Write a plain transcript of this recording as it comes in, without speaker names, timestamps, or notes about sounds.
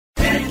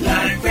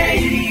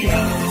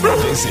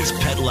This is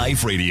Pet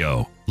Life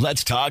Radio.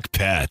 Let's talk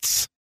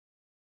pets.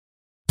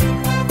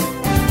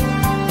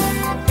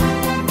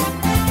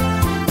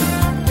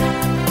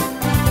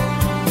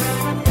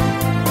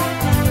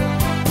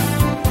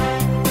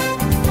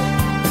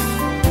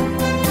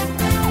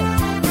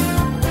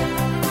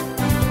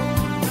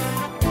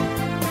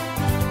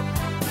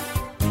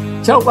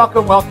 So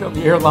welcome.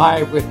 You're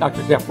live with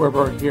Dr. Jeff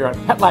Werber here on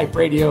Pet Life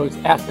Radio's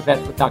Ask the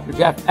Vets with Dr.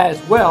 Jeff,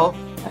 as well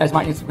as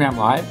my Instagram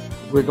Live.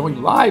 We're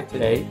going live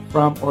today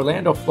from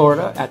Orlando,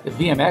 Florida at the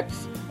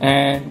VMX,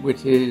 and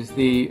which is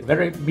the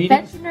Veterinary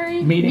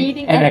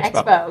Meeting and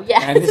Expo.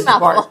 Yeah, and it's a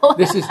mouthful.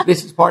 this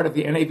is part of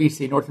the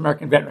NAVC, North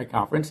American Veterinary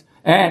Conference,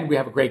 and we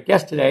have a great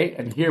guest today.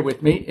 And here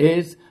with me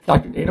is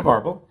Dr. Dana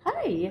Varble.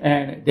 Hi.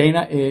 And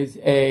Dana is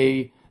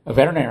a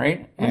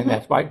veterinarian, and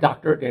that's why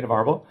Dr. Dana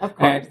Varble. Of course.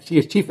 And she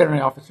is Chief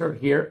Veterinary Officer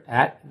here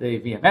at the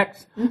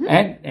VMX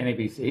and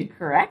NAVC.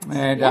 Correct.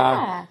 And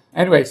yeah.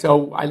 Anyway, so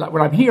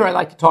when I'm here, I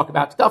like to talk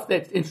about stuff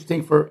that's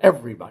interesting for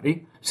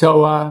everybody.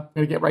 So I'm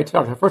going to get right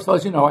started. First of all,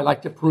 as you know, I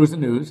like to peruse the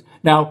news.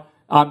 Now,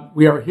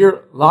 we are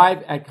here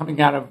live coming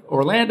out of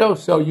Orlando,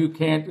 so you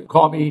can't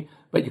call me,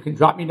 but you can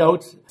drop me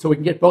notes so we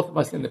can get both of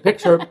us in the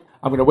picture.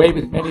 I'm going to wave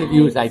as many of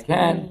you as I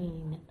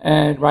can.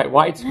 And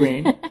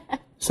widescreen.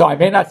 So I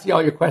may not see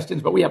all your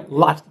questions, but we have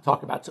lots to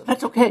talk about. So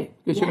that's okay,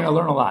 because you're going to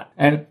learn a lot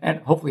and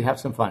hopefully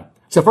have some fun.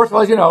 So first of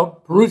all, as you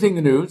know, perusing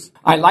the news,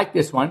 I like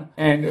this one.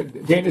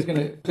 And Dana's going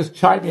to just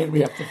chime in. We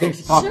have some things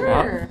to talk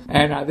about.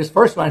 And this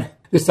first one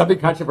is something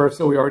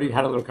controversial. We already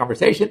had a little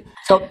conversation.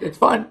 So it's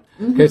fun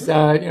because,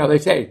 they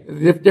say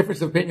the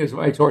difference of opinion is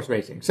what makes horse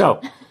racing.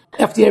 So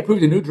FDA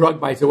approved a new drug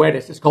by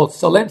Zoetis. It's called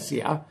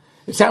Solensia.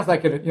 It sounds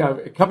like,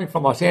 coming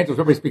from Los Angeles,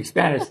 everybody speaks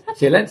Spanish,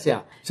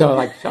 Silencia.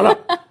 So, shut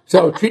up.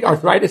 So, treat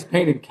arthritis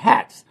pain in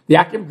cats. The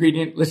active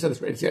ingredient, listen to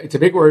this, it's a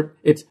big word.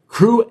 It's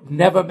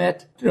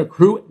Crunevetmab.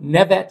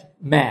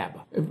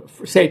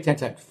 Say it 10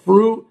 times.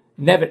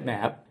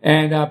 Crunevetmab.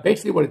 And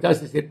basically what it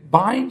does is it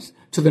binds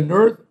to the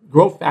nerve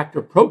growth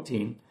factor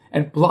protein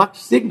and blocks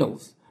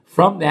signals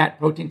from that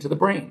protein to the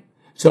brain.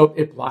 So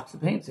it blocks the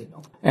pain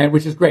signal, and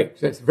which is great.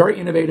 So it's very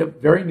innovative,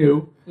 very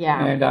new.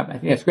 Yeah. And I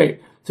think that's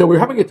great. So we're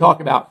having a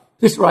talk about,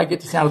 this is where I get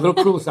to sound a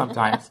little cruel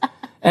sometimes.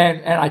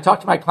 And I talk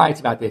to my clients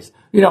about this.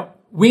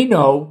 We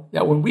know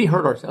that when we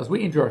hurt ourselves,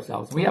 we injure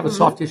ourselves, we have a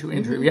soft tissue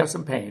injury, we have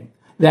some pain,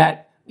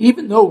 that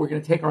even though we're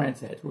going to take our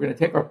NSAIDs, we're going to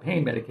take our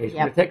pain medication,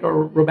 we're going to take our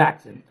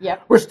Robaxin,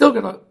 we're still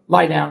going to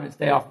lie down and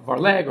stay off of our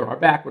leg or our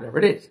back, whatever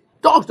it is.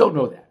 Dogs don't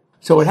know that.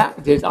 So what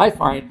happens is, I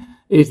find,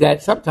 is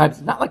that sometimes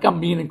it's not like I'm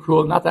mean and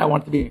cruel, not that I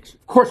want it to be,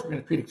 of course we're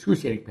going to treat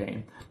excruciating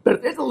pain, but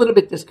if there's a little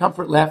bit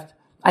discomfort left,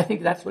 I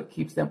think that's what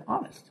keeps them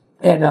honest.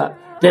 And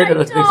Dana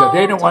doesn't think so.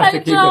 Dana wants to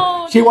keep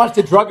them. She wants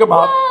to drug them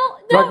up.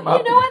 You know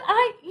what?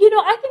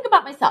 I think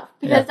about myself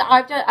because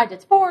I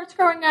did sports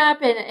growing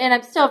up, and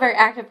I'm still a very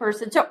active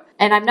person. So,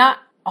 and I'm not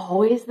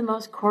always the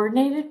most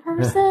coordinated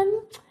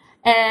person.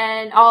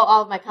 And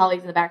all of my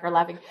colleagues in the back are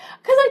laughing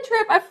because I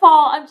trip, I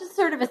fall. I'm just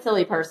sort of a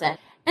silly person.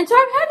 And so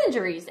I've had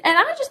injuries, and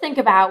I just think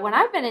about when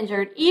I've been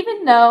injured,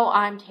 even though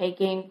I'm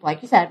taking,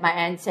 like you said, my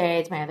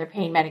NSAIDs, my other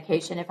pain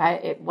medication,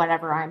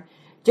 whatever I'm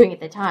doing at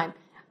the time,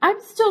 I'm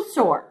still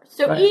sore.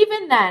 So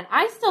even then,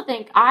 I still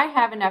think I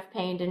have enough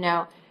pain to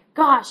know,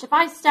 gosh, if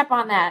I step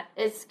on that,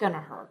 it's going to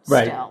hurt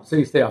still. So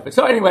you stay off it.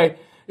 So anyway,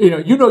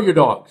 you know your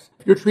dogs.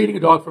 You're treating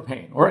a dog for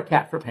pain or a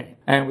cat for pain,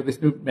 and with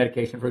this new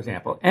medication, for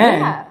example.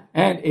 And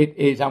it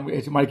is,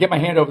 when I get my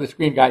hand over the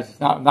screen, guys,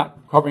 I'm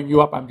not covering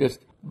you up. I'm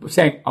just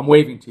saying I'm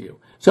waving to you.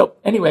 So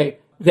anyway,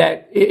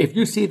 that if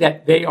you see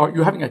that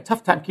you're having a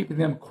tough time keeping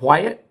them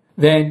quiet,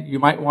 then you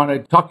might want to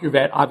talk to your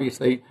vet,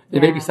 obviously. There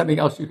may be something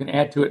else you can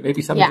add to it,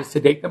 maybe something to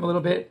sedate them a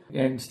little bit,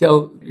 and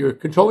still you're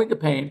controlling the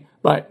pain,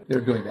 but they're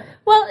doing better.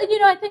 Well,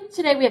 I think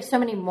today we have so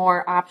many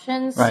more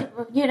options, not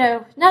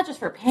just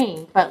for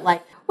pain, but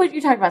like what you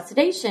talked about,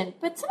 sedation,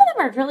 but some of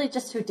them are really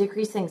just to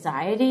decrease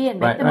anxiety and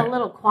make them a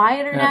little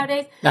quieter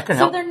nowadays. That can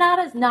help. They're not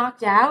as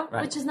knocked out,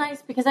 which is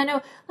nice because I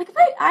know, like if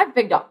I have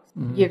big dogs,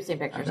 you've seen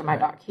pictures of my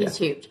dog, he's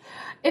huge.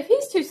 If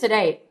he's too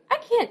sedate, I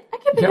can't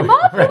pick him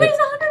up. He weighs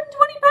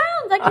 120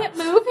 pounds. I can't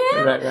move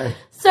him.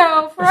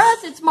 So for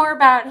us, it's more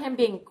about him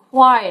being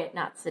quiet,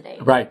 not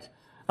sedate. Right.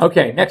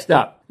 Okay, next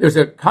up. There's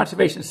a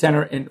conservation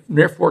center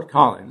near Fort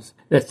Collins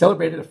that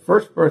celebrated the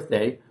first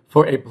birthday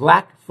for a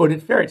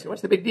black-footed ferret. So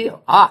what's the big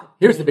deal?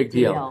 Here's the big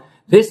deal.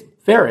 This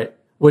ferret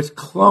was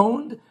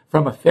cloned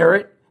from a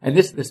ferret, and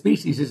the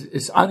species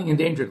is on the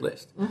endangered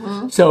list.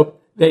 So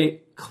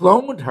they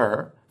cloned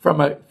her from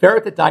a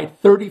ferret that died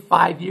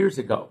 35 years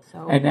ago.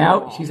 And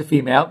now she's a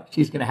female.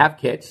 She's going to have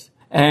kits.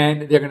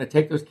 And they're going to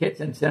take those kits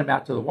and send them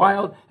out to the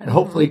wild and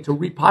hopefully to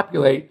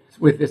repopulate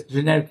with this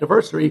genetic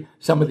diversity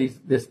some of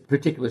this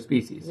particular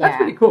species. That's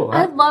pretty cool. Huh?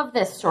 I love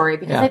this story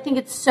because I think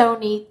it's so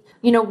neat.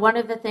 One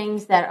of the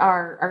things that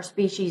our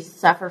species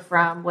suffer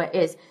from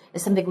is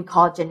something we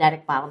call a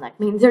genetic bottleneck. I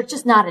mean, there's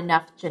just not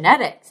enough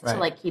genetics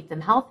to keep them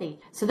healthy.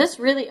 So this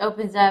really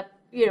opens up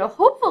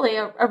hopefully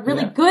a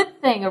really good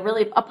thing,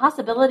 a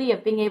possibility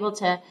of being able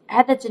to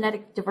add that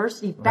genetic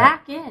diversity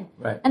back in.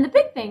 Right. And the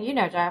big thing,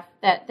 Jeff,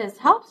 that this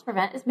helps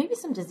prevent is maybe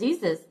some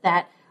diseases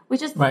that we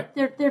just,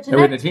 they're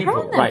genetics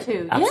prone them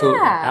to. Absolutely.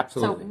 Yeah.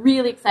 Absolutely. So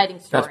really exciting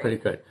story. That's pretty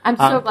good. I'm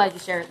so glad you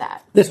shared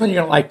that. This one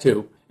you're going to like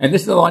too. And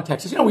this is the law in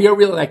Texas. We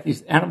really like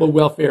these animal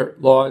welfare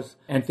laws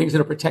and things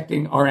that are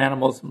protecting our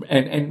animals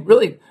and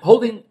really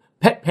holding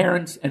pet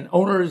parents and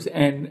owners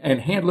and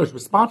handlers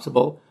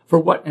responsible for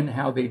what and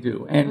how they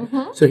do. And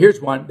so here's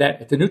one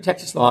that it's a new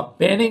Texas law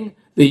banning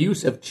the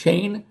use of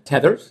chain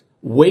tethers,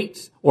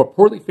 weights, or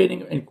poorly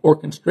fitting or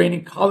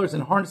constraining collars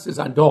and harnesses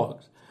on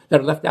dogs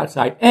that are left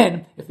outside.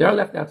 And if they're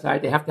left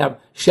outside, they have to have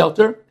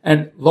shelter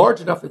and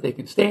large enough that they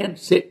can stand,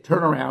 sit,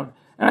 turn around.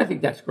 And I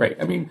think that's great.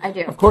 I mean, I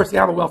do. Of course, the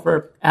animal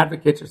welfare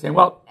advocates are saying,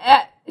 well,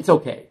 it's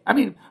okay. I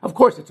mean, of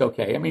course it's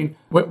okay. I mean,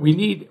 what we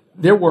need,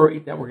 they're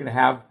worried that we're going to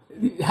have,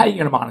 how are you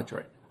going to monitor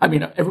it? I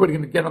mean, everybody's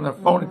going to get on their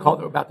phone and call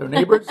them about their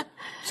neighbors.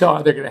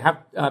 So they're going to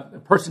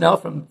have personnel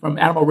from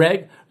Animal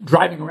Reg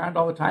driving around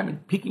all the time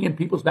and peeking in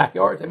people's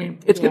backyards. I mean,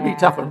 it's going to be a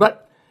tough one.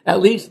 But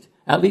at least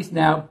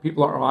now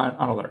people are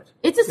on alert.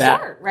 It's a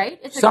start, right?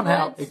 It's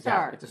somehow, a good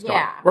start. It's a start.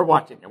 Yeah. We're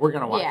watching it. We're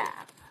going to watch it.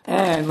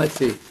 And let's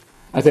see.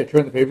 As I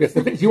turn the page,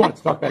 the things you wanted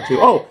to talk about too.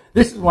 Oh,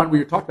 this is one we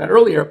were talking about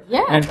earlier.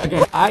 Yeah. And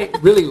again, I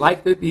really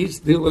like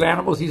these little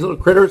animals, these little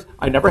critters.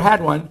 I never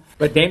had one,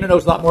 but Dana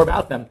knows a lot more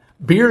about them.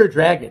 Bearded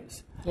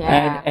dragons.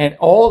 Yeah. And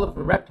all of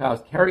the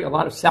reptiles carry a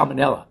lot of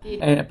salmonella.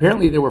 And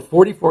apparently there were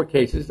 44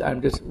 cases.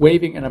 I'm just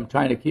waving and I'm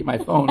trying to keep my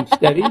phone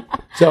steady.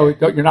 So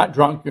you're not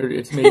drunk,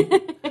 it's me.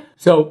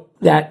 So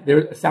that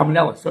there's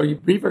salmonella. So you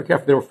be very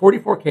careful. There were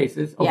 44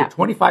 cases over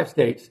 25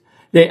 states.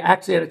 They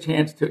actually had a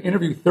chance to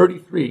interview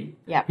 33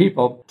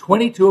 people,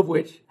 22 of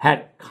which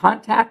had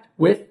contact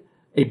with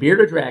a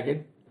bearded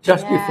dragon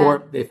just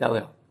before they fell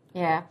ill.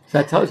 Yeah. So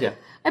that tells you.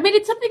 I mean,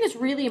 it's something that's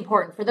really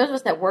important for those of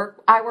us that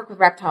I work with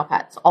reptile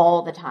pets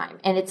all the time.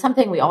 And it's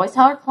something we always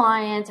tell our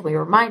clients and we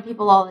remind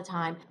people all the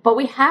time. But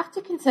we have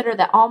to consider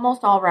that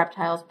almost all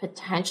reptiles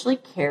potentially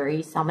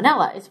carry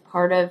salmonella. It's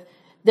part of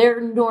their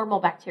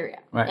normal bacteria.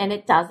 Right. And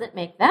it doesn't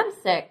make them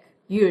sick,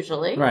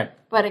 usually. Right.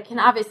 But it can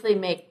obviously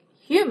make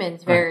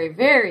humans very,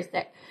 very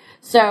sick.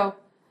 So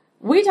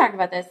we talk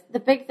about this. The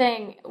big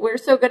thing, we're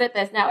so good at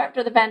this now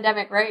after the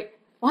pandemic, right?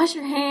 Wash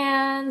your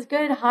hands,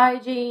 good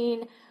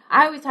hygiene.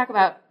 I always talk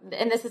about,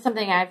 and this is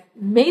something I've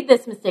made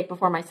this mistake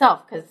before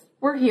myself because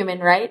we're human,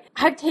 right?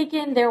 I've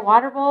taken their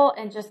water bowl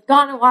and just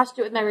gone and washed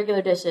it with my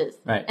regular dishes.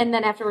 Right. And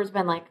then afterwards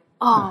been like,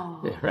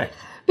 oh. Yeah, right.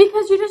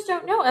 Because you just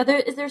don't know.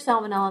 Is there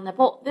salmonella in the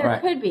bowl? There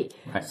could be.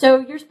 Right. So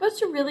you're supposed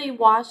to really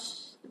wash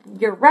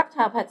your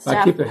reptile pet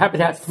stuff keep their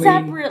habitats clean.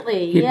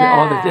 Separately,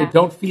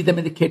 Don't feed them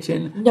in the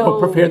kitchen. No. Don't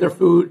prepare their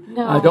food.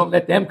 No. Don't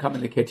let them come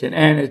in the kitchen.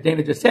 And as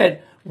Dana just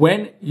said,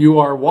 when you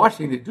are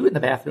washing, do it in the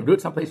bathroom. Do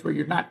it someplace where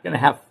you're not going to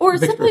have or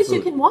mixture someplace food.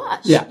 you can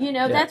wash. Yeah.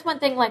 That's one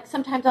thing. Like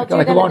sometimes I'll do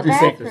like that a laundry in the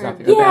sink bathroom. or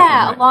something. A bathroom,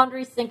 right. A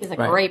laundry sink is a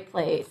great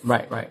place.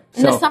 Right.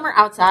 In the summer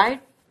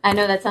outside. I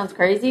know that sounds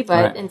crazy,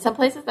 but in some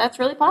places that's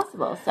really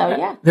possible. So,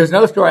 yeah. There's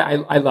another story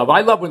I love.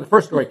 I love when the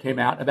first story came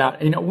out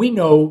about, we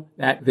know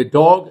that the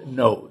dog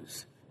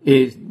nose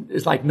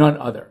is like none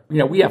other.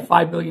 We have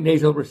 5 million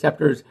nasal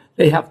receptors.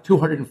 They have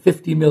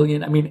 250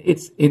 million. I mean,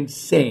 it's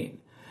insane.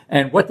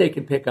 And what they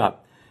can pick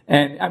up.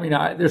 And,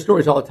 there's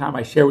stories all the time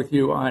I share with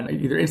you on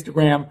either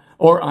Instagram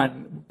or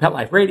on Pet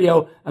Life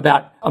Radio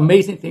about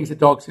amazing things that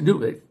dogs can do.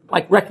 They,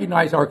 like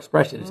recognize our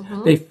expressions.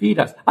 Mm-hmm. They feed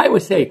us. I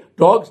always say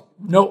dogs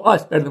know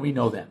us better than we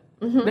know them.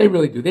 Mm-hmm. They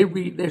really do. They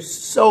read. They're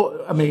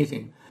so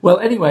amazing. Well,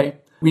 anyway,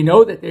 we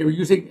know that they were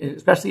using,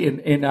 especially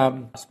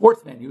in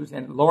sports venues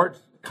and large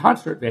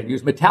concert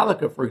venues,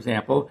 Metallica, for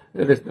example,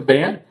 the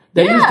band,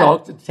 they use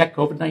dogs to detect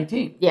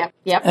COVID-19. Yep.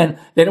 And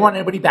they don't want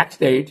anybody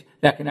backstage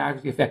that can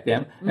actually affect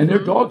them, and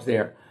their dog's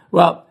there.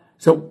 Well,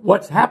 so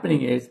what's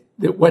happening is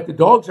that what the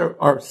dogs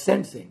are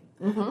sensing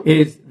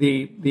is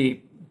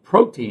the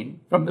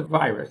protein from the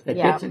virus that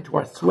gets into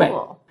our sweat.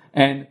 Cool.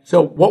 And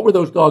so what were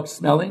those dogs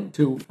smelling?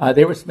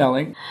 They were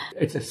smelling,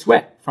 it's a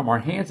sweat from our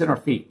hands and our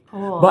feet.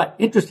 Cool. But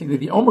interestingly,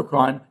 the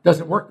Omicron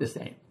doesn't work the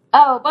same.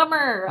 Oh,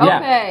 bummer. Yeah.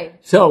 Okay.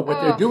 So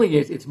what they're doing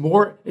is it's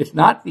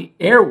not the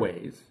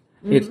airways,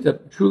 it's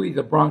truly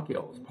the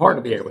bronchioles, part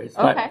of the airways.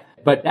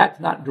 But that's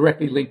not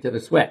directly linked to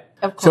the sweat.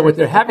 Of course. So what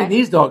they're having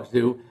these dogs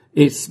do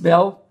is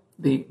smell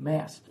the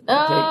mask. They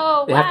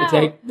have to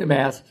take the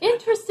mask.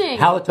 Interesting.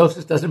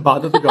 Halitosis doesn't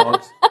bother the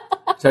dogs,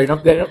 so they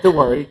don't have to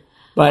worry.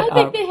 But I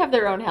think they have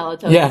their own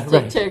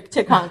halitosis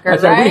to conquer,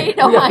 That's right?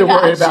 We have to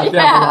worry about them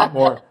a lot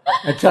more.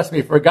 And trust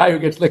me, for a guy who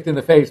gets licked in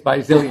the face by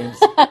zillions,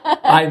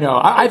 I know.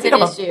 I think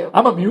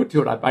I'm immune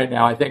to it by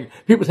now. I think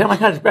people say, "Oh my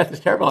God, his breath is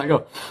terrible." I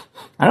go,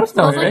 "I don't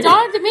smell anything." It's like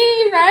dog to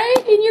me, right?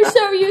 And you're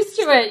so used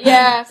to it,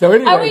 yeah. So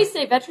anyway, I always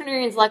say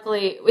veterinarians.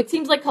 Luckily, it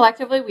seems like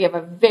collectively we have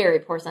a very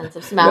poor sense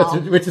of smell,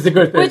 which is a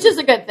good thing. Which is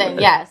a good thing,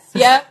 yes.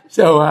 Yep.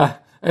 So.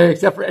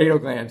 Except for anal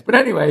glands, but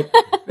anyway,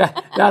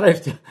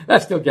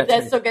 that still gets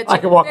me. I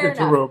can walk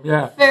into a room,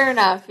 yeah. Fair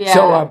enough, yeah.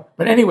 So,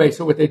 but anyway,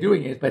 so what they're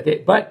doing is, but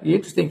the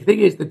interesting thing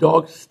is, the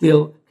dogs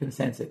still can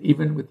sense it,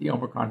 even with the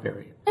Omicron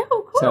variant.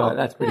 Oh, So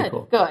that's pretty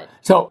cool. Good.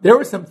 So there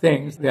were some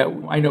things that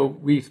I know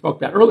we spoke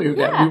about earlier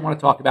that we want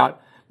to talk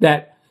about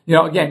that,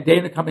 again,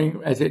 Dana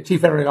coming as a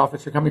chief veterinary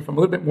officer, coming from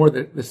a little bit more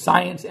the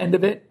science end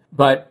of it.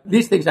 But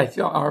these things I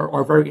feel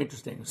are very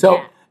interesting.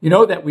 So you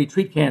know that we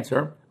treat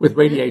cancer with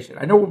radiation.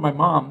 I know when my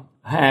mom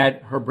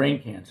had her brain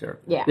cancer,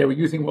 they were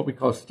using what we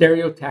call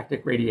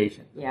stereotactic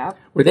radiation,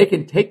 where they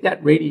can take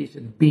that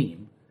radiation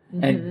beam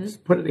and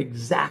just put it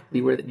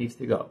exactly where it needs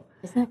to go.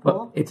 Isn't that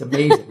cool? But it's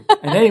amazing.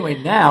 And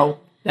anyway, now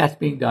that's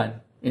being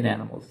done in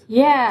animals.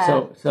 Yeah.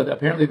 So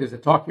apparently there's a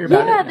talk here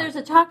about it. Yeah, there's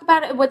a talk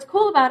about it. What's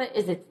cool about it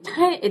is it's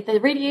tiny, the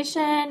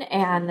radiation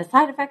and the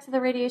side effects of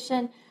the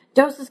radiation.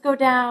 Doses go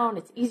down.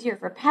 It's easier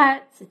for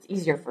pets. It's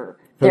easier for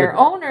their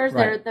owners,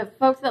 the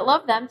folks that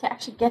love them, to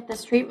actually get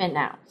this treatment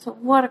now. So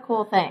what a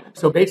cool thing.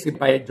 So basically,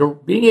 by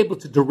being able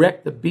to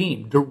direct the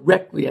beam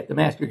directly at the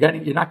mass,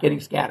 you're not getting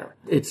scatter.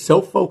 It's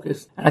so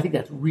focused, and I think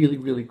that's really,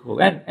 really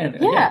cool. And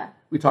again,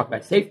 we talk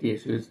about safety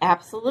issues.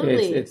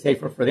 Absolutely. It's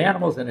safer for the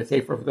animals, and it's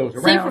safer for those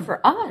around. Safer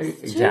for us,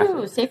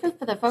 too. Safer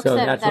for the folks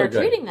that are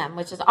treating them,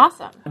 which is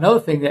awesome. Another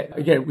thing that,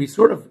 again, we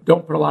sort of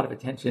don't put a lot of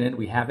attention in,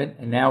 we haven't,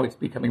 and now it's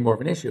becoming more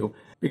of an issue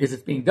because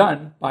it's being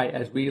done by,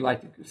 as we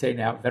like to say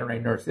now, veterinary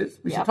nurses.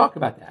 We should talk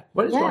about that.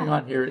 What is going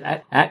on here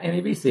at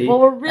NAVC? Well,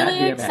 we're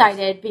really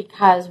excited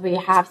because we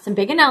have some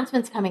big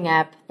announcements coming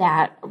up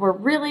that we're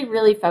really,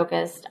 really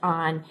focused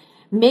on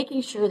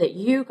making sure that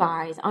you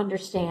guys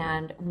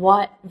understand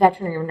what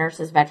veterinary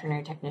nurses,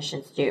 veterinary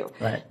technicians do.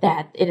 Right.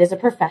 That it is a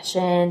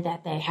profession,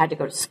 that they had to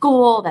go to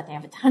school, that they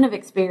have a ton of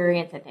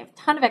experience, that they have a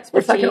ton of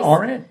expertise. It's like an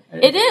RN.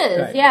 It is.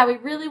 Right. Yeah, we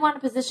really want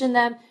to position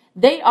them.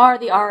 They are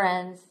the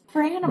RNs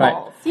for animals.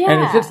 Right. Yeah.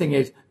 And the interesting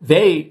is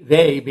they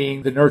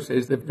being the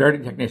nurses, the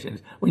veterinary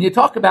technicians, when you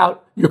talk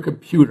about your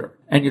computer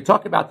and you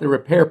talk about the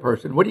repair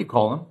person, what do you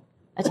call them?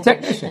 A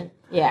technician.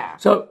 Yeah.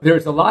 So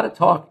there's a lot of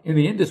talk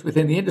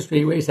within the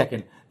industry. Wait a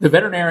second. The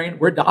veterinarian,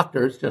 we're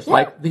doctors, just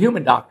like the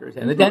human doctors,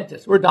 and the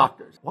dentists, we're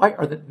doctors. Why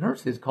are the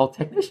nurses called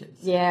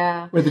technicians?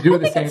 Yeah. Where they're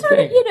doing the same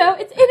thing.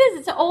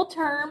 It's an old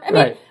term. I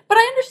mean, but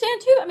I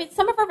understand too. I mean,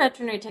 some of our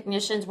veterinary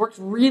technicians worked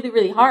really,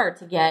 really hard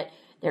to get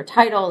their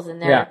titles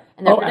and their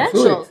credentials,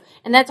 absolutely.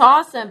 and that's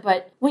awesome.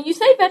 But when you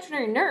say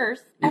veterinary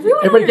nurse,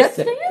 everyone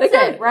understands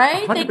it,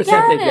 right? 100% They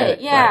get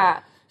it. Yeah.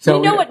 Right. So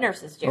we know what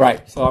nurses do.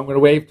 Right. So I'm going to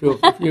wave to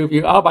a few of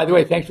you. Oh, by the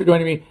way, thanks for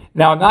joining me.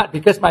 Now, I'm not,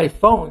 because my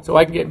phone, so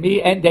I can get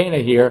me and Dana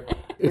here,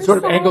 it's sort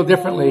of angled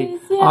differently.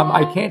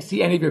 I can't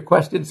see any of your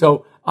questions,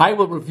 so I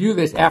will review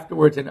this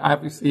afterwards and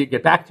obviously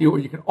get back to you, or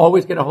you can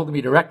always get a hold of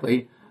me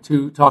directly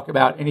to talk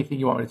about anything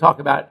you want me to talk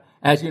about.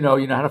 As you know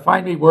how to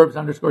find me,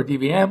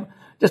 Werbs_DVM.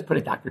 Just put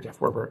in Dr. Jeff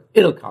Werber.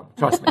 It'll come.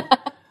 Trust me.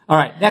 All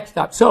right, next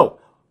up. So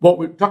what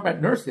we're talking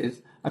about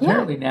nurses,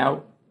 apparently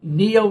now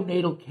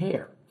neonatal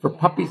care for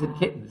puppies and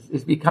kittens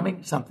is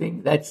becoming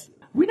something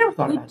we never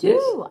thought about this. We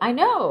do. I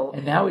know.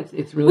 And now it's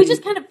really... We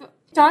just kind of...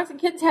 Dogs and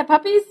kittens have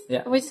puppies.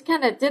 Yeah. And we just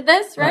kind of did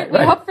this, right? We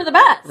Right. hope for the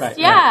best. Right,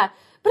 yeah. right.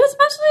 But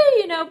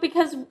especially,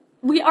 because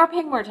we are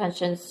paying more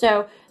attention.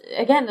 So,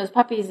 again, those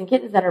puppies and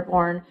kittens that are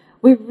born,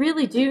 we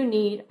really do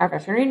need our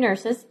veterinary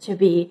nurses to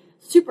be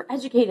super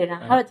educated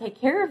on how to take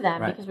care of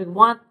them because we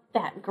want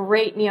that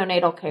great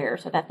neonatal care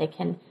so that they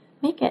can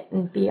make it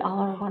and be all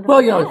our wonderful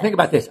Well, pets. think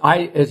about this.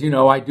 As you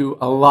know, I do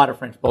a lot of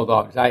French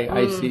Bulldogs.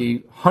 I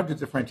see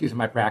hundreds of Frenchies in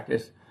my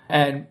practice,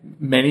 and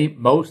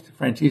most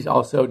Frenchies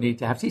also need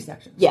to have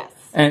C-sections. Yes.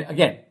 And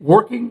again,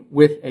 working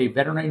with a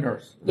veterinary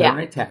nurse,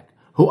 veterinary tech,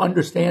 who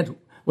understands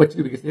what to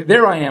do, because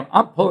there I am,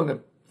 I'm pulling the...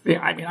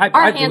 I mean, I've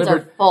hands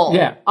delivered, are full.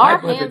 Yeah, Our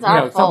I've delivered, hands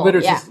are full. Some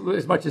litters Yeah.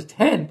 as much as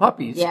 10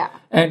 puppies. Yeah.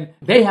 And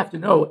they have to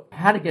know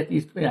how to get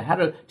these, how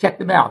to check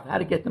them out, how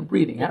to get them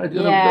breathing, how to do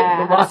the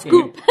How to rocking.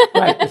 scoop.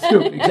 Right, the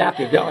scoop,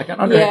 exactly. Yeah, like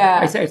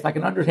I say, it's like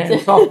an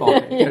underhanded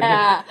softball thing.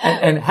 Yeah.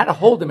 And how to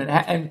hold them,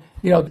 and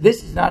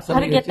this is not How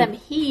something... to get them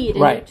heat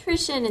and Right.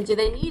 nutrition, and do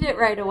they need it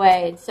right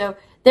away? And so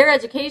their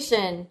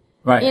education...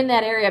 Right. in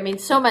that area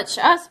means so much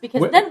to us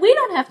because then we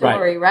don't have to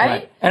worry,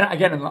 right? And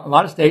again, in a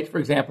lot of states, for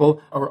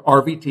example, or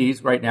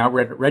RVTs right now,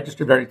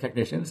 registered veterinary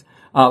technicians,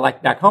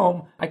 like back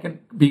home, I can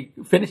be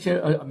finishing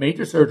a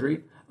major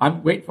surgery.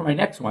 I'm waiting for my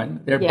next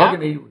one. They're bugging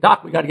me,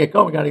 Doc, we got to get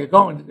going,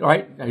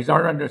 right? He's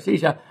under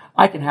anesthesia.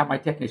 I can have my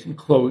technician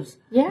close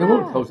the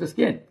wound, close the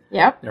skin.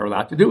 Yep. They're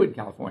allowed to do it in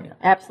California.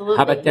 Absolutely.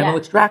 How about dental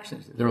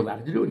extractions? They're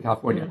allowed to do it in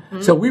California.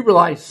 So we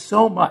rely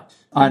so much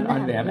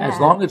on them. As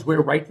long as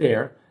we're right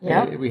there,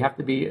 we have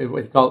to be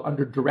what they call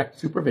under direct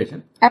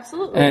supervision.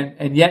 Absolutely.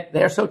 And yet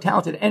they're so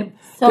talented. And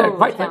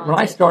quite frankly, when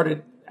I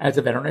started as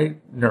a veterinary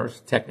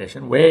nurse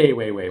technician, way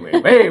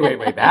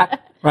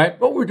back, right?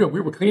 What we were doing,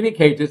 we were cleaning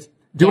cages,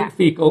 doing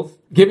fecals,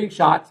 giving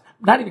shots,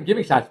 not even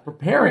giving shots,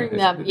 preparing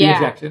the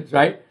injections,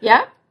 right?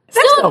 Yeah.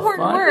 Still no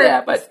important fun. work.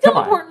 Yeah, but still come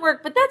on. important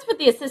work, but that's what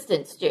the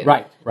assistants do.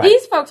 Right.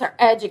 These folks are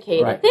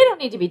educated. Right. They don't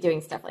need to be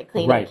doing stuff like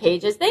cleaning Right.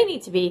 cages. They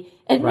need to be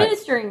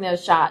administering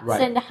those shots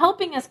Right. and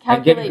helping us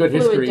And getting calculate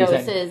good fluid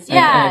histories doses.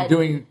 and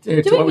doing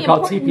what the we call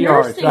important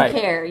CPRs. nursing Right.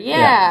 care.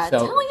 Yeah. So,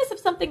 Telling us if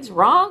something's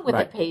wrong with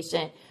Right. a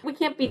patient. We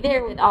can't be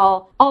there with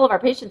all of our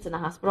patients in the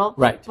hospital.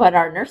 Right. But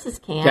our nurses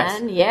can.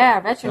 Yes. Yeah,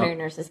 our veterinary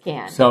nurses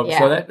can. So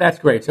that's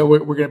great. So we're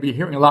going to be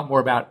hearing a lot more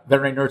about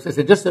veterinary nurses.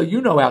 And just so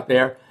you know out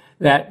there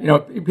that,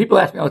 people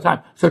ask me all the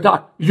time, so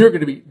doc, you're going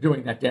to be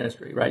doing that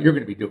dentistry, right? You're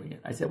going to be doing it.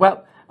 I said,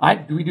 well,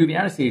 we do the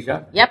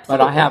anesthesia. Yep.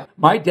 But I have,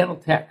 my dental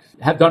techs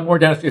have done more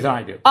dentistry than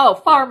I do. Oh,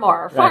 far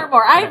more. I have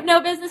Right.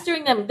 no business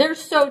doing them. They're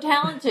so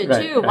talented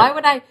Right, too. right. Why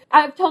would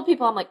I've told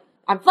people, I'm like,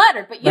 I'm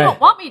flattered, but you Right. don't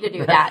want me to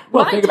do that.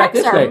 Well, My think about techs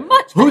this are way.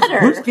 much Who's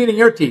better. cleaning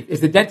your teeth? Is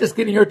the dentist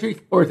cleaning your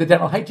teeth or is the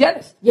dental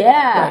hygienist?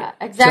 Yeah, Right.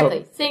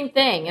 exactly. So- Same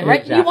thing. And right,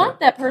 you Exactly. want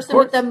that person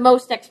with the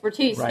most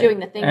expertise Right. doing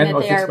the thing And that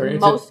most they are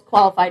experience. most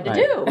qualified to Right.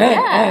 do.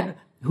 And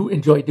who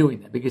enjoy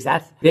doing that because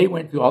they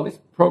went through all this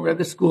program,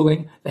 this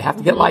schooling. They have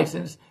to get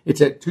licensed.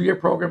 It's a 2-year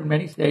program in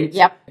many states.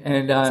 Yep.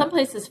 And Some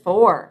places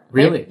 4.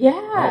 Really? Yeah.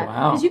 Oh,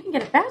 wow. Because you can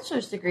get a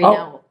bachelor's degree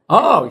now.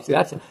 Oh, you see,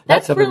 that's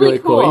something really really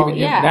cool. cool, Even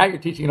yeah. now, you're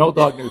teaching an old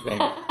dog new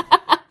thing.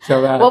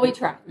 So, Well, we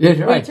try. Yeah,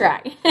 you're right. We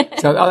try.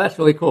 So, that's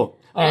really cool.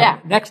 Yeah.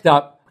 Next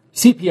up,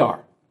 CPR.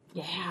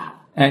 Yeah.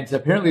 And so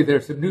apparently,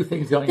 there's some new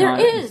things going There on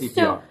is. in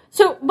CPR.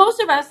 So most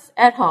of us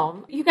at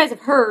home, you guys have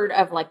heard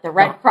of like the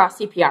Red Cross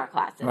CPR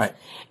classes. Right.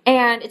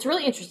 And it's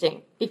really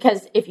interesting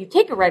because if you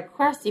take a Red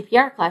Cross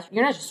CPR class,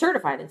 you're not just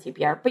certified in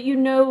CPR, but you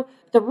know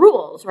the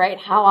rules, right?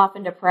 How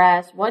often to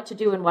press, what to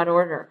do in what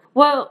order.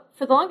 Well,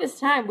 for the longest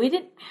time, we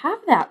didn't have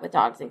that with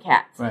dogs and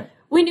cats. Right.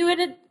 We knew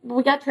it,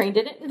 we got trained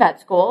in it in vet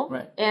school.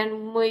 Right.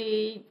 And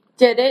we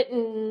did it,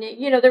 and,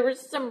 there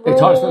was some They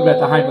rules. taught us about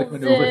the Heimlich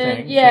maneuver and-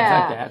 thing,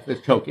 Yeah. things like that,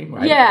 with choking,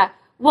 right? Yeah.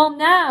 Well,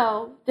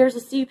 now there's a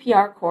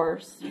CPR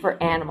course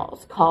for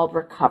animals called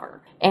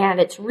Recover. And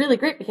it's really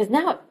great because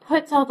now it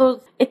puts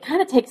it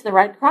kind of takes the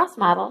Red Cross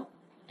model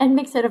and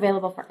makes it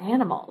available for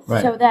animals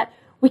so that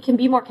we can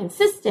be more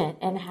consistent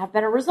and have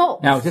better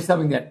results. Now, is this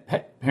something that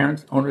pet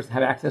parents, owners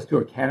have access to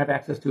or can have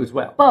access to as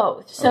well?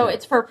 Both. So Okay.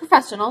 it's for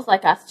professionals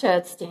like us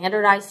to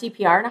standardize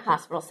CPR in a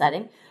hospital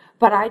setting.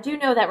 But I do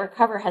know that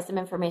Recover has some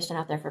information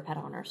out there for pet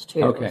owners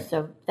too. Okay.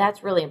 So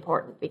that's really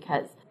important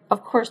because,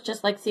 of course,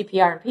 just like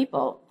CPR in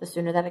people, the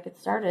sooner that it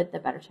gets started, the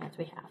better chance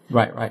we have.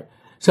 Right.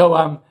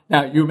 So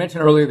now, you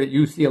mentioned earlier that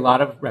you see a lot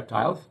of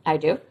reptiles. I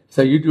do.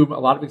 So you do a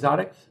lot of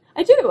exotics?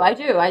 I do.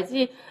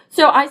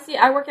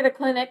 I work at a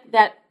clinic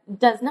that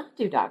does not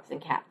do dogs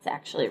and cats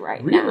actually now.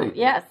 Really?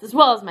 Yes, as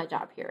well as my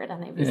job here at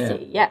NABC.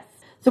 Yeah. Yes.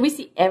 So we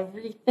see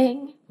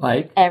everything.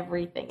 Like?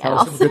 Everything Tell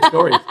else. us some good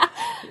stories.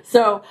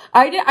 So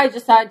I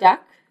just saw a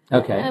duck.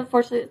 Okay. And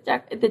unfortunately,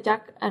 the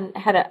duck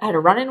had a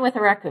run-in with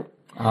a raccoon.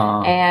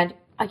 And,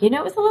 it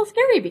was a little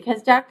scary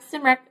because ducks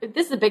and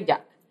this is a big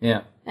duck.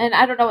 Yeah. And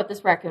I don't know what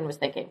this raccoon was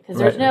thinking because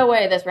there's no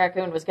way this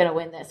raccoon was going to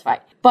win this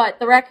fight. But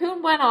the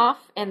raccoon went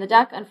off and the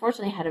duck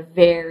unfortunately had a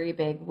very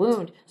big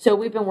wound. So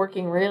we've been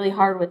working really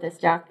hard with this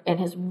duck and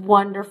his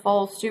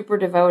wonderful, super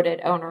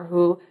devoted owner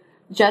who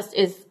just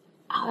is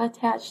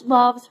attached,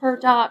 loves her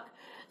duck.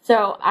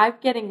 So I'm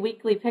getting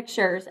weekly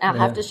pictures and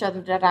I'll have to show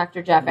them to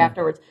Dr. Jeff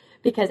afterwards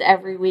because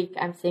every week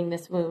I'm seeing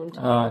this wound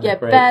get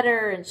great.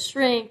 better and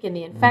shrink and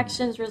the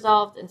infection's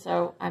resolved. And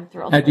so I'm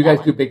thrilled. Now, for do you that guys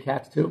one. do big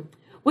cats too?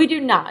 We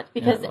do not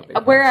because I love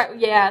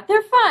big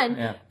they're fun.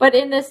 Yeah. But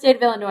in the state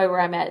of Illinois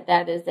where I'm at,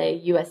 that is a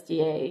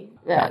USDA.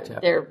 Gotcha.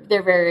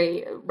 They're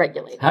very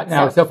regulated.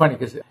 Now, it's so funny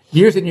because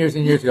years and years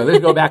and years ago, let's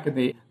go back in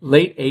the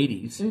late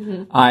 80s,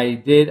 Mm-hmm.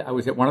 I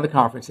was at one of the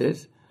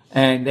conferences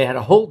and they had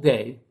a whole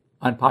day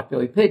on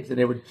pot-bellied pigs and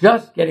they were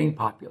just getting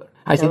popular.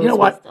 I said, you know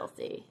what? We still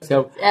see.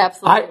 So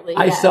Absolutely,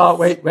 I yes. saw,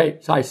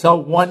 wait. So I saw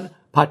one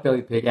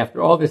pot-bellied pig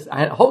after all this. I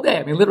had a whole day.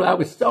 I mean, literally, I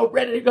was so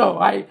ready to go.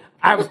 I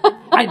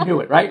knew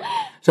it, right?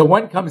 So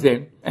one comes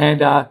in,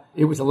 and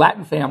it was a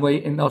Latin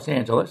family in Los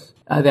Angeles.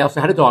 They also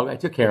had a dog I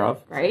took care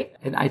of. Right.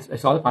 And I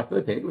saw the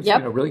pot-bellied pig. It was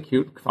Yep. really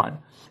cute, fun.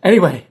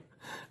 Anyway,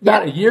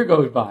 about a year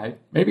goes by,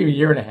 maybe a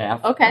year and a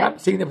half. Okay. And I'm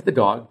sitting there with the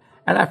dog.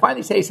 And I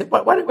finally say,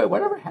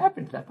 whatever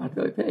happened to that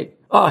pot-bellied pig?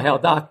 Oh, hell,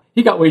 Doc,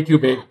 he got way too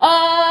big.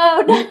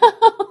 Oh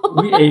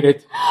no! We ate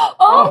it.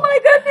 Oh my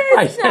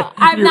goodness! said, No,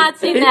 I've "You not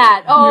seen ate-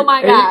 that. Oh you my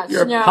ate gosh!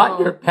 Your No.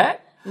 Your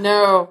pet?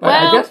 No. But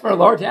I guess for a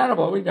large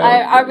animal, we know.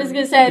 I was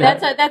going to say Yeah.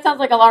 that sounds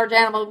like a large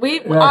animal.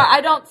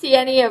 I don't see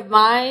any of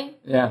my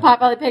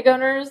potbelly pig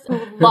owners who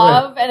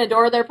love and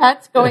adore their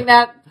pets going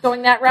that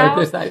route.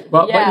 Like this,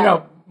 but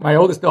my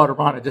oldest daughter,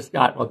 Ronna, just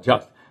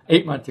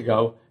 8 months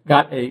ago,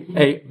 got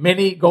a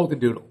mini golden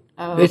doodle.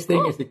 Oh, this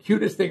thing is the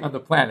cutest thing on the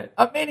planet.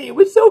 A mini, it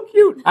was so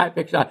cute.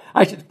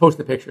 I should post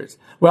the pictures.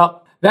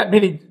 Well, that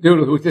mini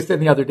doodle who was just in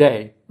the other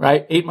day,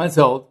 right, 8 months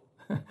old,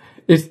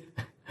 is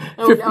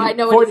I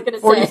know what he's going to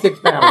say. 46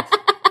 pounds.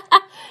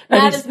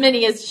 Not as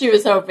many as she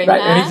was hoping.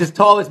 Right, huh? and he's as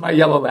tall as my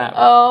yellow lab.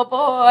 Oh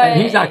boy!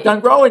 And he's not done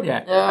growing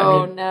yet.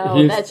 Oh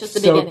no, that's just the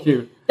beginning.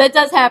 Cute. That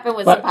does happen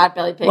with some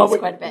potbelly pigs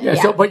quite a bit.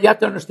 Yeah. But you have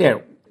to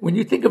understand when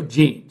you think of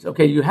genes.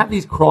 Okay, you have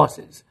these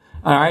crosses.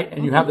 All right,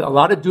 and you have a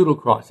lot of doodle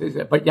crosses,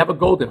 but you have a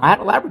golden. I had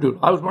a Labradoodle.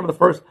 I was one of the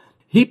first.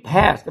 He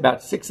passed about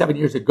 6-7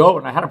 years ago,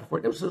 and I had him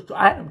before.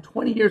 I had him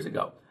 20 years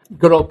ago.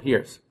 Good old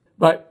Pierce.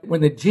 But when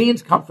the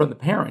genes come from the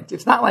parents,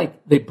 it's not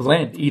like they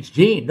blend each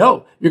gene.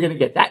 No, you're going to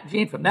get that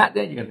gene from that,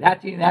 then you're going to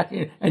get that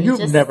gene, and you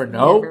never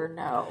know. Never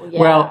know. Yeah.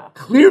 Well,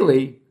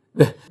 clearly,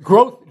 the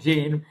growth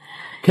gene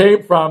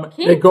came from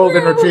a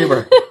golden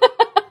retriever.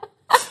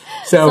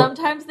 So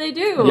sometimes they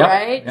do,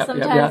 right?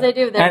 Sometimes they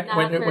do. They're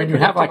and when you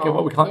have like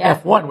what we call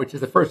F1, which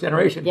is the first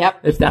generation,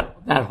 it's that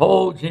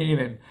whole gene.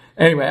 And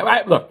anyway,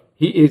 look,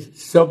 he is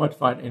so much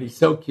fun and he's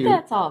so cute.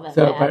 That's all that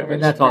matters.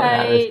 But that's all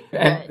that matters.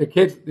 And the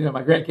kids,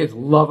 my grandkids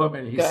love him,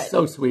 and he's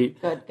so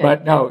sweet. Good.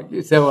 But no,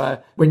 so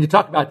when you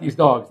talk about these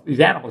dogs, these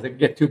animals that can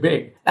get too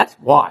big, that's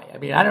why. I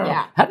mean, I don't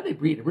know. How did they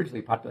breed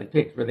originally populate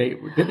pigs?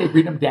 Did they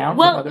breed them down?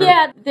 Well,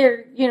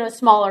 they're a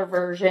smaller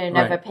version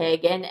of a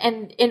pig,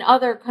 and in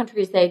other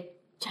countries they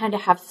tend to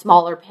have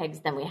smaller pigs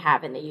than we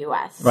have in the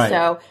U.S. Right.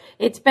 So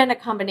it's been a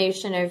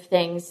combination of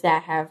things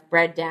that have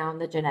bred down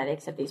the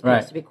genetics of these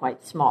pigs to be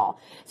quite small.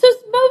 So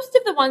most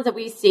of the ones that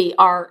we see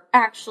are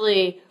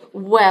actually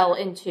well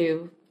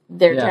into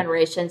their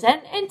generations.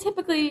 And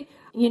typically,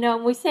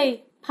 when we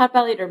say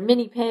pot-bellied or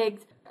mini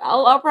pigs,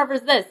 I'll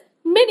preface this.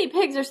 Mini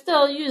pigs are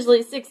still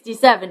usually 60,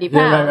 70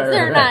 pounds.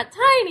 They're not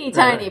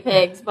tiny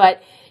pigs,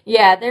 but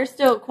they're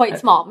still quite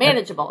small,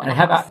 manageable. And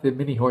how about the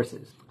mini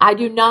horses? I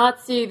do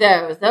not see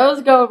those.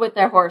 Those go with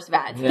their horse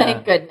veg.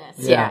 Thank goodness.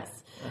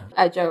 Yes.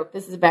 A joke.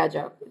 This is a bad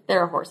joke.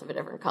 They're a horse of a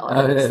different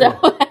color.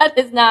 So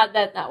that's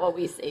not what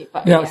we see.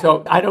 But,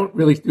 so I don't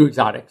really do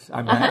exotics.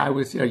 I mean, I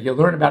was, you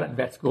learn about it in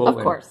vet school.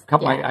 Of course.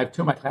 I have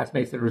two of my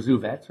classmates that are zoo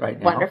vets right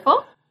now.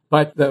 Wonderful.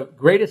 But the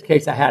greatest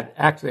case I had,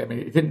 actually, I mean,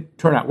 it didn't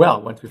turn out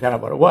well once we found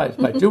out what it was,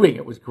 but doing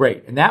it was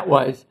great. And that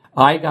was,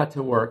 I got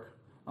to work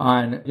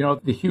on,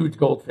 the huge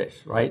goldfish,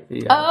 right?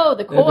 The koi.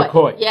 The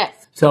koi.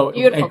 Yes. So,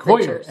 beautiful and koi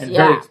creatures. and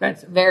very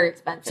expensive. Very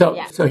expensive,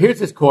 So here's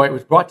this koi. It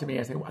was brought to me.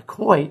 I said, a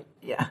koi?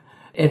 Yeah.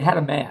 It had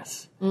a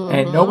mass.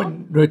 And no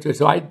one knew it.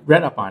 So I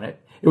read up on it.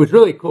 It was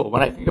really cool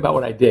when I think about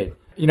what I did.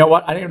 You know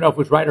what? I don't even know if it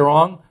was right or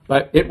wrong,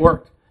 but it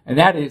worked. And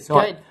that is, so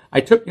good. I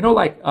took,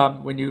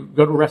 when you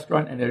go to a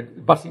restaurant and they're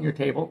bussing your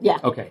table? Yeah.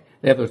 Okay.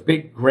 They have those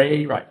big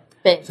gray,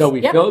 Bins. So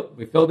we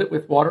filled it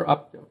with water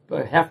up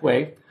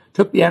halfway,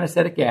 took the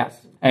anesthetic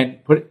gas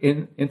and put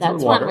it into the water.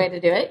 That's one way to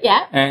do it,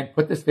 And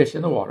put this fish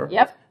in the water.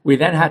 Yep. We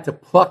then had to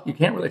pluck. It's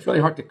really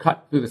hard to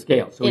cut through the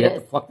scales. So we had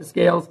to pluck the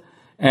scales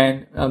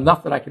and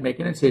enough that I could make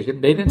an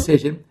incision. Made an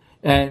incision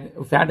and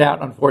found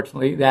out,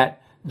 unfortunately,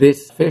 that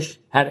this fish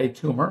had a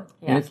tumor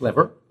in its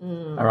liver.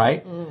 All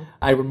right.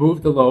 I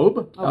removed the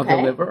lobe of the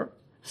liver,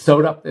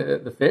 sewed up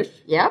the fish.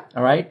 Yep.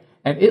 All right.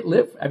 And it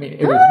lived. I mean,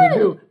 we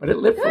knew, but it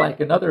lived for like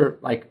another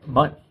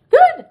month.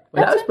 Good.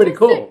 But that was pretty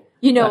cool.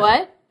 You know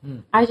what?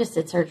 I just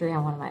did surgery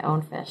on one of my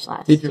own fish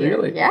last year. Did you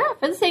really? Yeah,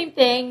 for the same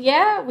thing.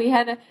 Yeah,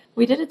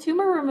 we did a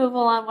tumor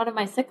removal on one of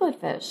my cichlid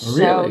fish. Really?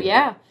 So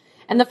yeah.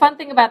 And the fun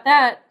thing about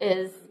that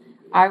is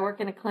I work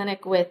in a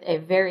clinic with a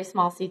very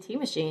small CT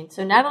machine.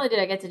 So not only did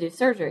I get to do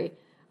surgery,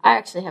 I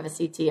actually have a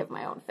CT of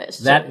my own fish.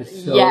 That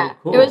is so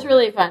cool. It was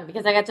really fun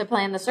because I got to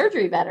plan the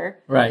surgery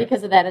better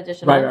because of that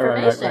additional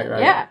information.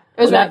 Right. Yeah,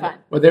 it was really fun.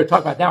 Well, they were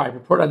talking about now. I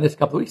reported on this a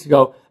couple of weeks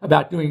ago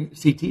about doing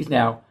CTs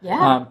now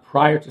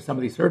prior to some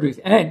of these surgeries.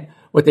 And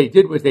what they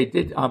did was they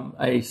did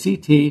a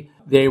CT.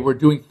 They were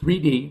doing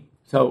 3D.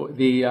 So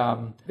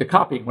the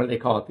copying, what do they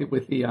call it?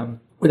 With the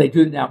where they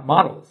do now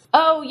models.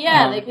 Oh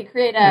yeah, they could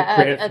create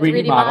a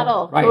 3D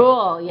model. Right.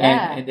 Cool.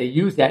 Yeah. And they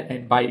use that,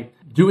 and by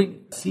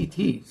doing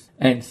CTs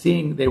and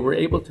seeing, they were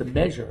able to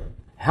measure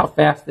how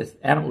fast this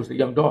animal was. A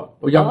young dog,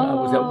 or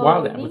was a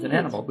wild animal, was an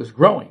animal, was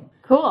growing.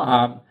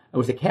 Cool. It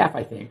was a calf,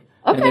 I think.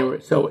 Okay.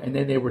 And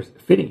then they were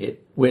fitting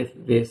it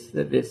with this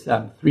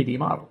 3D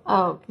model.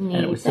 Oh, neat.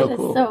 And it was That so is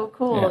cool. so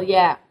cool.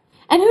 Yeah.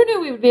 And who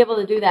knew we would be able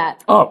to do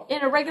that? Oh,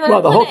 in a regular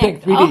well, the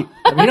clinic? whole thing 3D.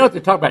 I mean, you know what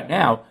they're talking about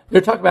now?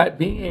 They're talking about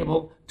being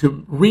able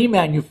to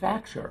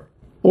remanufacture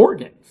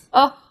organs.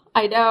 Oh,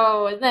 I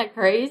know. Isn't that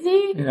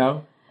crazy? You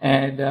know,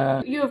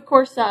 and you of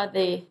course saw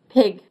the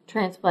pig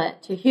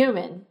transplant to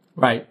human.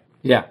 Right.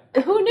 Yeah.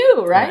 Who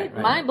knew, right?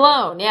 Mind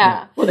blown.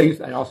 Yeah. Well, they use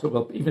that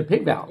also even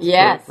pig valves.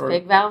 Yes,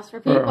 pig valves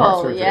for people.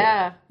 Heart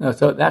yeah. No,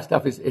 so that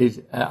stuff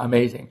is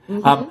amazing.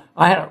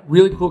 I had a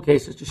really cool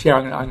case to share.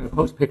 I'm going to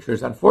post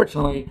pictures.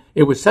 Unfortunately,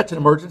 it was such an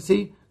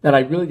emergency that I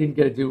really didn't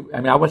get to do.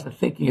 I mean, I wasn't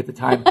thinking at the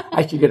time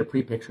I should get a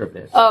pre-picture of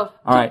this. Oh,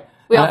 all right.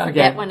 We all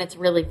forget when it's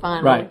really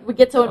fun. Right. We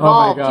get so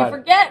involved. Oh my God. You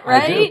forget,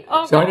 right?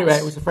 Oh, so anyway,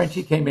 it was a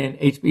Frenchie came in,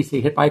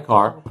 HBC, hit by a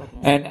car,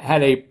 and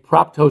had a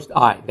proptost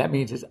eye. That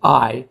means his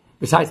eye,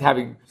 besides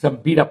having some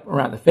beat up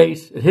around the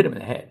face, it hit him in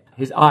the head.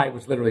 His eye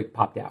was literally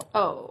popped out.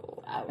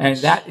 Oh, ouch. And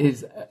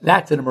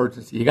that's an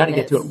emergency. You got to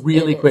get to it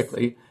really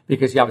quickly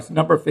because you have a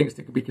number of things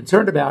to be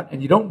concerned about,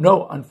 and you don't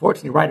know,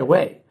 unfortunately, right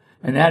away.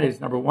 And that is,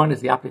 number one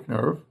is the optic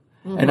nerve,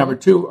 and number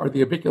two are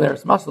the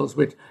orbicularis muscles,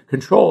 which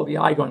control the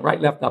eye going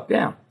right, left, up,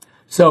 down.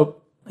 So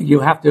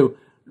you have to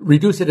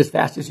reduce it as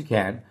fast as you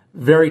can.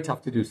 Very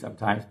tough to do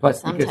sometimes.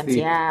 Plus, because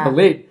the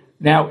lid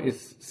now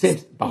is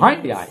cinched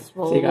behind the eye.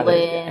 Swollen, So you gotta,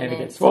 and it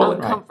gets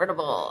swollen.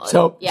 Uncomfortable. Right.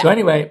 So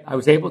anyway, I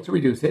was able to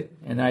reduce it,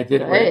 and I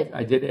did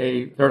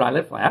a third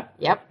eyelid flap.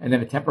 Yep. And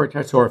then a temporary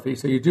tarsorrhaphy.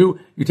 So you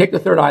take the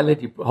third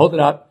eyelid, you hold it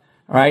up,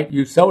 all right,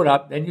 you sew it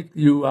up, then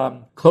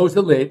you close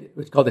the lid,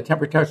 which is called the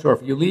temporary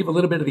tarsorrhaphy. You leave a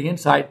little bit of the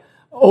inside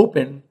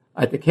open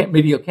at the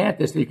medial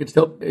canthus so you can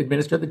still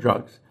administer the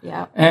drugs.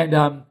 Yeah. And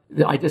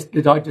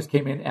the dog just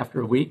came in after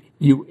a week.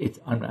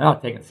 I'm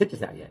not taking the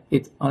stitches out yet.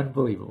 It's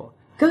unbelievable.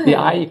 Good. The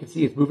eye, you can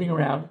see, is moving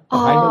around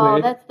behind the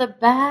lid. That's the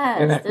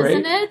best,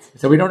 isn't it?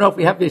 So we don't know if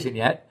we have vision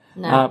yet,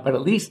 but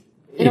at least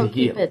it'll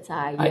healed. keep its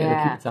eye.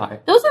 It'll keep its eye.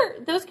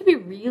 Those can be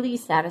really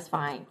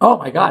satisfying. Oh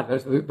my God,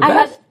 those are the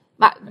best.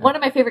 One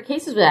of my favorite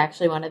cases was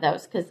actually one of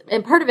those,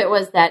 and part of it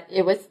was that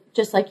it was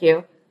just like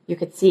you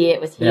could see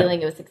it was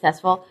healing, it was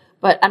successful.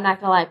 But I'm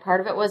not gonna lie,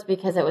 part of it was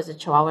because it was a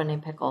Chihuahua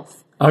named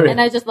Pickles, and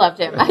I just loved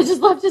him. I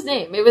just loved his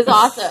name. It was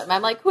awesome.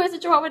 I'm like, who has a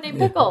Chihuahua named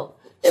Pickles?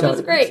 It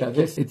was great. So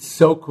it's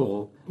so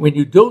cool. When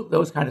you do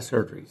those kind of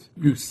surgeries,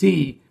 you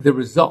see the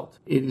result.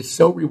 It is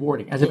so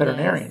rewarding. As a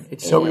veterinarian,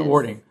 it's so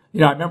rewarding.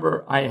 You know, I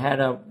remember I had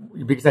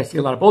because I see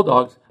a lot of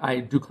bulldogs, I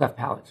do cleft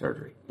palate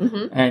surgery.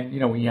 Mm-hmm. And, you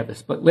know, when you have the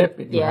split lip,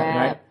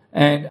 and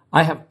and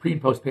I have pre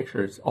and post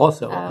pictures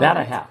also. That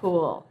I have.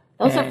 Cool.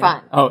 Those are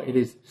fun. Oh, it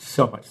is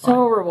so much fun.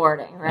 So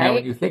rewarding, right? And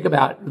when you think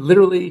about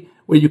literally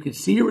where you can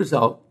see a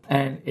result,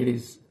 and it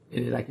is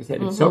like you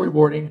said, it's so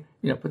rewarding.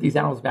 You know, put these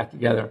animals back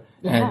together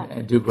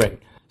and do great.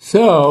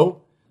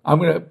 So I'm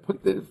going to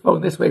put the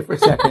phone this way for a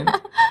second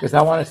because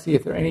I want to see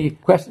if there are any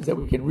questions that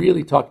we can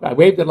really talk about. I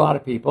waved at a lot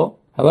of people.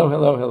 Hello,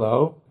 hello,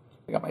 hello.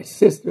 I got my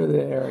sister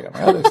there. I got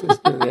my other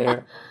sister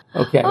there.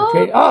 Okay.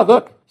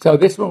 Look. So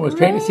this one was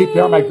training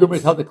CPR. My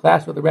groomers held the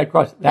class with the Red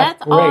Cross.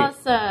 That's great.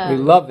 Awesome. We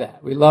love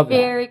that.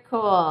 Very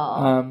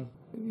cool.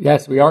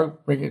 Yes, we are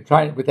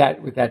trying with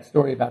that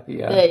story about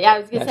the. I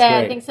was going to say,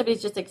 great. I think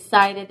somebody's just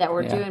excited that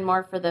we're doing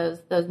more for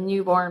those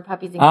newborn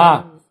puppies and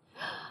kittens.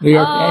 New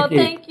York Yankee.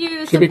 Thank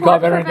you. Should be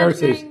called veterinary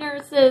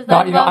nurses. No,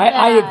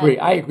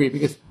 I agree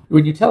because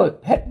when you tell a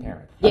pet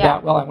parent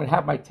about, I'm going to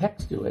have my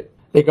techs do it,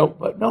 they go,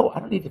 but no, I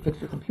don't need to fix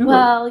your computer.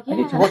 Well, I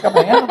need to work on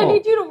my animal. I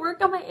need you to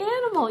work on my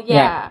animal.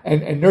 Yeah.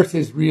 And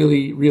nurses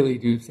really, really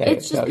do say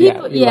it's just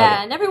people.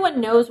 And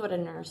everyone knows what a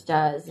nurse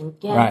does and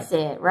gets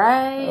it,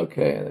 right?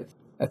 Okay.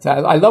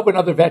 I love when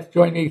other vets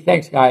join me.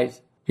 Thanks,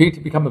 guys. You need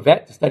to become a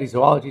vet to study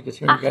zoology. Just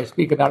hearing you guys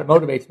speak about it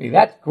motivates me.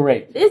 That's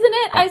great. Isn't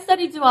it? I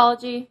studied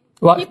zoology.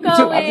 Well, keep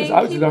going.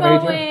 I was a zone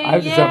major. I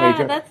was a zone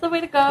major. That's the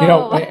way to go. You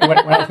know, when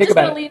I think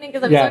about it. I'm just leaning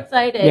because I'm so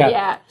excited.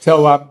 Yeah.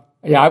 So,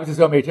 I was a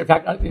zone major. In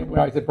fact, when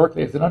I was at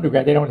Berkeley as an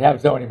undergrad, they don't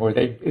have zone anymore.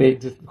 They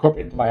just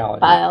incorporate into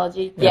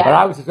biology. Yeah. But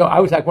I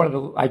was like one of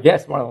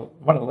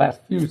the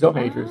last few zone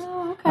majors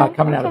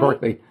coming out of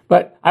Berkeley.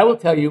 But I will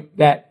tell you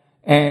that,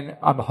 and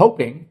I'm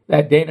hoping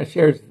that Dana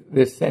shares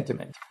this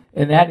sentiment,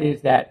 and that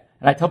is that,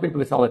 and I tell people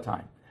this all the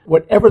time,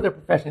 whatever their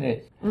profession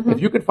is, if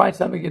you can find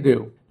something to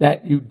do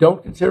that you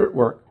don't consider it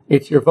work,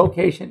 it's your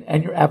vocation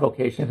and your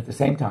avocation at the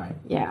same time.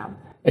 Yeah.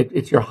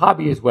 It's your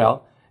hobby as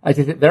well. I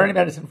said veterinary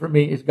medicine for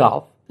me is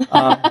golf.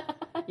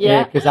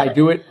 Because I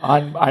do it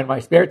on my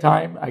spare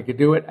time. I could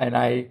do it, and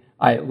I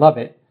love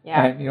it.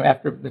 Yeah. And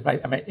after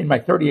in my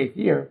 38th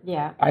year,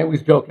 I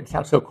always joke and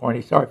sound so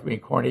corny. Sorry for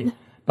being corny,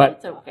 but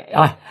it's okay.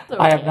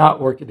 I have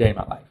not worked a day in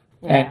my life.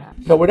 Yeah.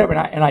 And so whatever,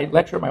 and I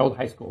lecture at my old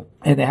high school,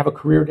 and they have a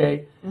career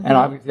day, and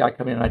obviously I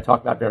come in and I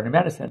talk about veterinary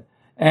medicine.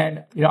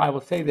 And, I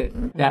will say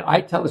that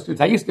I tell the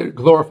students, I used to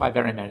glorify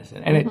veterinary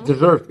medicine, and it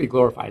deserves to be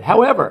glorified.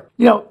 However,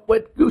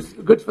 what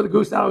good for the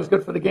goose, not always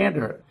good for the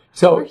gander.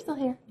 So we're still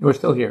here. We're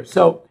still here.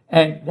 So,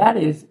 and that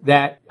is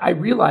that I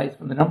realized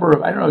from the number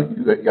of, I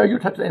don't know, you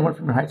touched anyone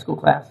from your high school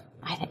class?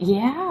 I do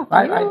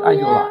a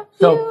lot.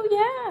 So,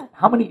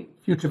 how many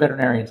future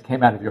veterinarians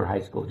came out of your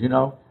high school? Do you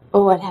know?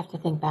 Oh, I'd have to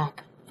think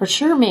back. For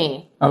sure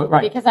me. Oh,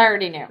 right. Because I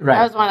already knew. Right.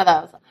 I was one of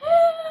those.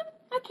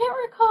 I can't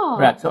recall.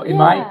 Right. So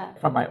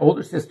from my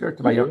older sister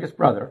to my youngest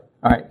brother,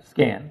 all right,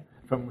 Scan,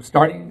 from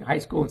starting high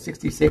school in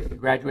 66 and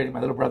graduating my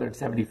little brother in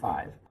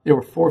 75, there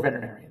were 4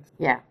 veterinarians.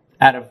 Yeah.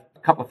 Out of a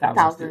couple of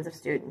thousands of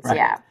students. Right.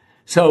 Yeah.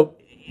 So,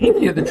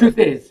 the truth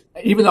is,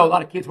 even though a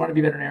lot of kids want to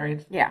be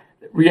veterinarians, the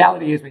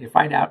reality is when you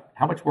find out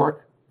how much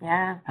work,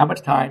 how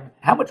much time,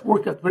 how much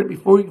work you have to put in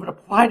before you even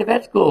apply to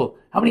vet school,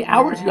 how many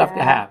hours you have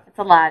to have. It's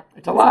a lot.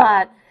 It's a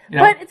lot.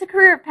 But it's a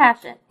career of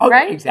passion,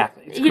 right?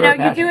 Exactly. It's you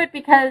do it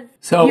because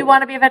you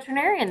want to be a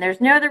veterinarian.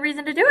 There's no other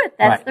reason to do it.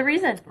 That's the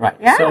reason. Right.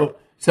 Yeah.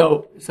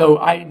 So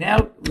I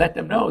now let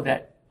them know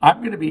that I'm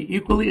going to be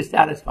equally as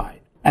satisfied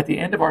at the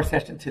end of our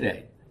session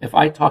today if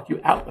I talk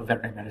you out of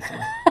veterinary medicine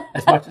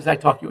as much as I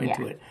talk you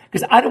into it.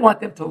 Because I don't want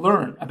them to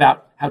learn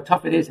about how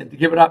tough it is and to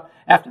give it up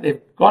after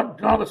they've done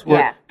all this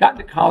work, gotten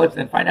to college,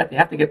 then find out they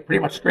have to get pretty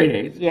much straight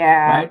A's.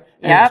 Yeah. Right?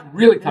 And it's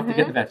really tough to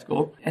get to vet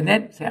school. And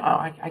then say,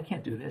 I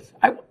can't do this.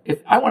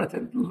 If I wanted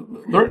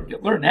to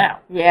learn now.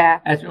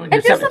 Yeah. As when and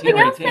you're there's 17 something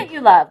or else 18. that you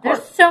love.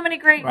 There's so many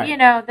great,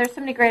 there's so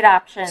many great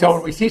options. So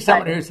when we see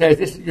someone who says,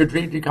 this is your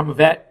dream to become a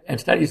vet and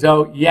study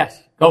zoo,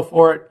 yes, go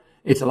for it.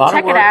 It's a lot of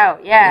work. Check it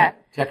out, yeah.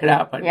 check it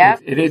out. But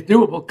it is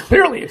doable.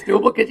 Clearly, it's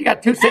doable because you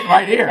got two sitting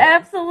right here.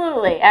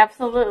 Absolutely.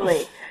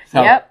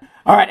 So,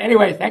 all right.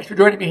 Anyway, thanks for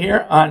joining me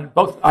here on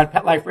both on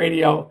Pet Life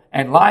Radio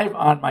and live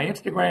on my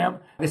Instagram.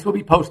 This will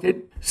be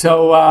posted.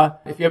 So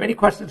if you have any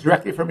questions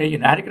directly for me, you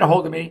know how to get a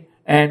hold of me,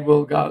 and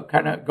we'll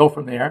go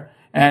from there.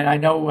 And I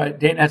know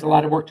Dana has a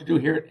lot of work to do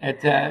here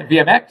at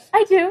VMX.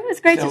 I do.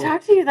 It's great to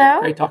talk to you, though.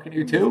 Great talking to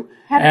you, too.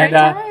 Had a great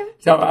time.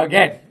 So,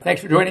 again,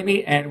 thanks for joining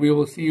me, and we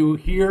will see you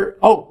here.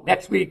 Oh,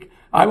 next week,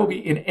 I will be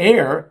in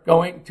Air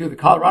going to the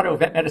Colorado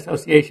Vet Med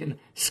Association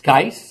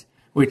SCICE,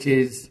 which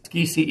is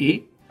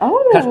SCICE.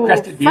 Oh,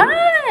 Crested View.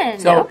 fun.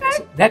 So,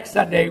 next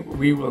Sunday,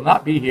 we will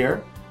not be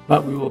here,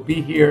 but we will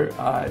be here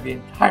the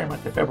entire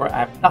month of February. I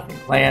have nothing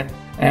planned,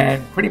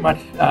 and pretty much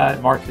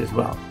March as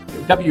well.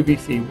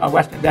 WVC,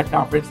 Western Vet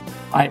Conference.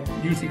 I'm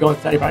usually going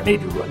Sunday, but I may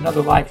do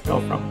another live show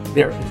from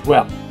there as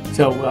well.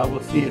 So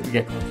we'll see as we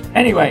get closer.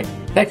 Anyway,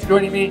 thanks for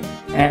joining me,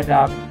 and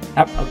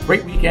have a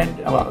great weekend.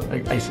 Well,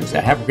 I should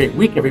say have a great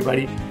week,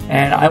 everybody.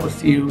 And I will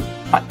see you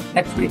not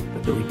next week,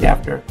 but the week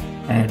after.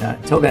 And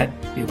until then,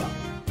 be well.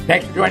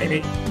 Thanks for joining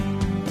me.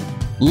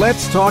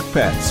 Let's Talk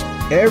Pets,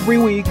 every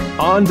week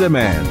on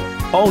demand,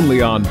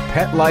 only on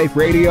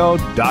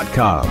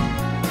PetLifeRadio.com.